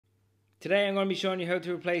Today I'm going to be showing you how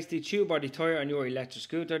to replace the tube or the tyre on your electric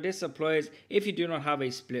scooter. This applies if you do not have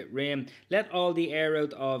a split rim. Let all the air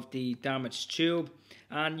out of the damaged tube,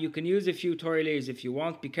 and you can use a few tyre leaves if you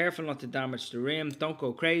want. Be careful not to damage the rim, don't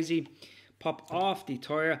go crazy. Pop off the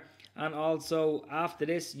tyre, and also after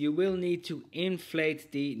this you will need to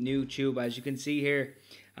inflate the new tube, as you can see here,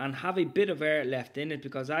 and have a bit of air left in it,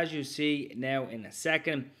 because as you see now in a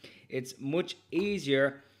second, it's much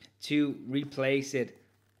easier to replace it.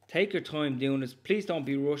 Take your time doing this. Please don't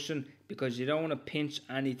be rushing, because you don't want to pinch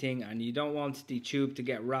anything and you don't want the tube to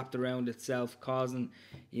get wrapped around itself, causing,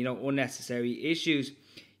 unnecessary issues.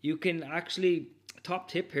 You can actually, top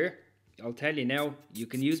tip here, I'll tell you now, you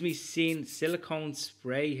can use me seen silicone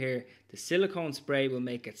spray here. The silicone spray will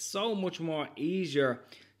make it so much more easier,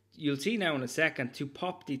 you'll see now in a second, to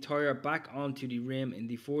pop the tyre back onto the rim in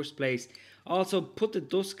the first place. Also, put the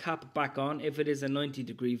dust cap back on if it is a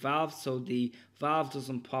 90-degree valve, so the valve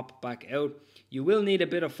doesn't pop back out. You will need a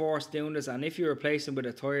bit of force doing this, and if you're replacing with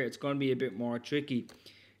a tyre, it's going to be a bit more tricky.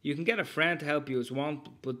 You can get a friend to help you as well,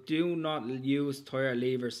 but do not use tyre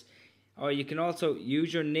levers. Or you can also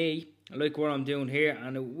use your knee, like what I'm doing here,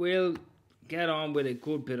 and it will get on with a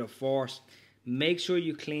good bit of force. Make sure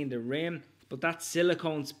you clean the rim, but that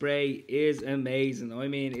silicone spray is amazing. I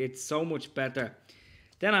mean, it's so much better.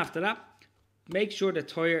 Then after that, make sure the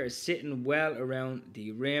tyre is sitting well around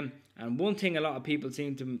the rim. And one thing a lot of people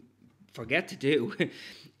seem to forget to do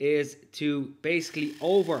is to basically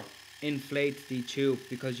over inflate the tube,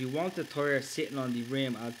 because you want the tyre sitting on the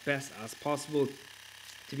rim as best as possible.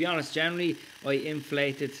 To be honest, generally I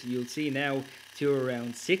inflate it, you'll see now, to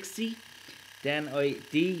around 60. Then I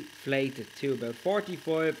deflate it to about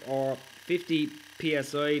 45 or 50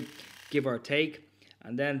 psi, give or take.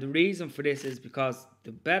 And then the reason for this is because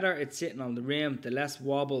the better it's sitting on the rim, the less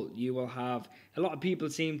wobble you will have. A lot of people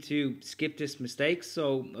seem to skip this mistake,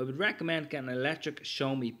 so I would recommend getting an electric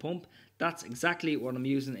show me pump. That's exactly what I'm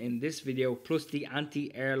using in this video, plus the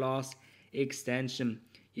anti-air loss extension.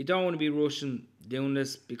 You don't want to be rushing doing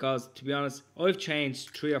this, because to be honest, I've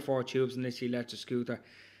changed 3 or 4 tubes in this electric scooter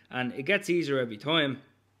and it gets easier every time.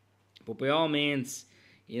 But by all means,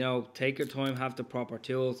 take your time, have the proper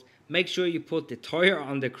tools. Make sure you put the tyre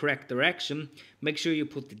on the correct direction. Make sure you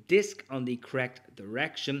put the disc on the correct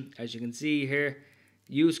direction. As you can see here,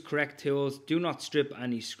 use correct tools. Do not strip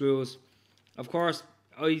any screws. Of course,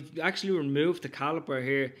 I actually removed the caliper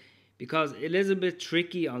here, because it is a bit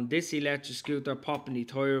tricky on this electric scooter, popping the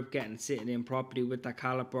tyre up, getting sitting in properly with that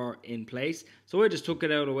caliper in place. So I just took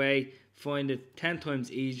it out of the way, find it 10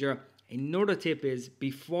 times easier. Another tip is,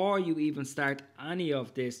 before you even start any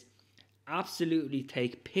of this, absolutely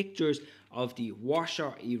take pictures of the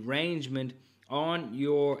washer arrangement on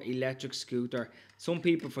your electric scooter. Some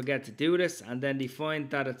people forget to do this, and then they find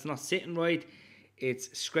that it's not sitting right,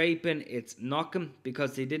 it's scraping, it's knocking,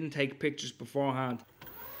 because they didn't take pictures beforehand.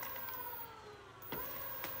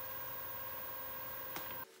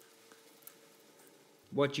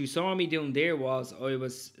 What you saw me doing there was I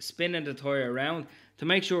was spinning the tyre around to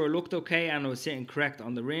make sure it looked okay and it was sitting correct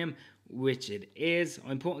on the rim, which it is.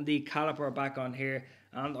 I'm putting the caliper back on here,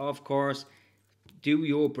 and of course, do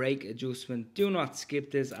your brake adjustment. Do not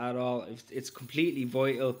skip this at all. It's completely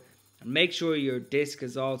vital. And make sure your disc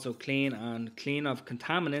is also clean and clean of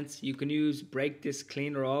contaminants. You can use brake disc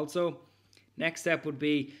cleaner also. Next step would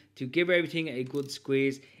be to give everything a good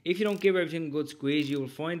squeeze. If you don't give everything a good squeeze, you will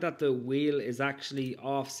find that the wheel is actually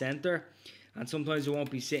off center, and sometimes it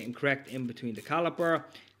won't be sitting correct in between the caliper,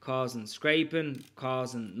 causing scraping,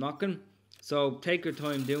 causing knocking. So take your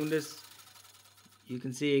time doing this. You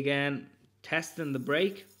can see again, testing the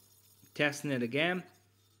brake, testing it again.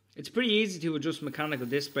 It's pretty easy to adjust mechanical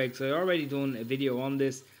disc brakes. I already done a video on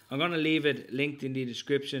this. I'm going to leave it linked in the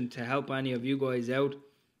description to help any of you guys out.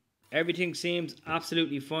 Everything seems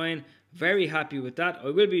absolutely fine. Very happy with that. I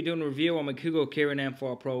will be doing a review on my Kugo Kirin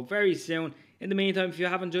M4 Pro very soon. In the meantime, if you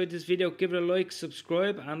have enjoyed this video, give it a like,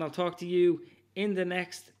 subscribe, and I'll talk to you in the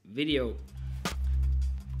next video.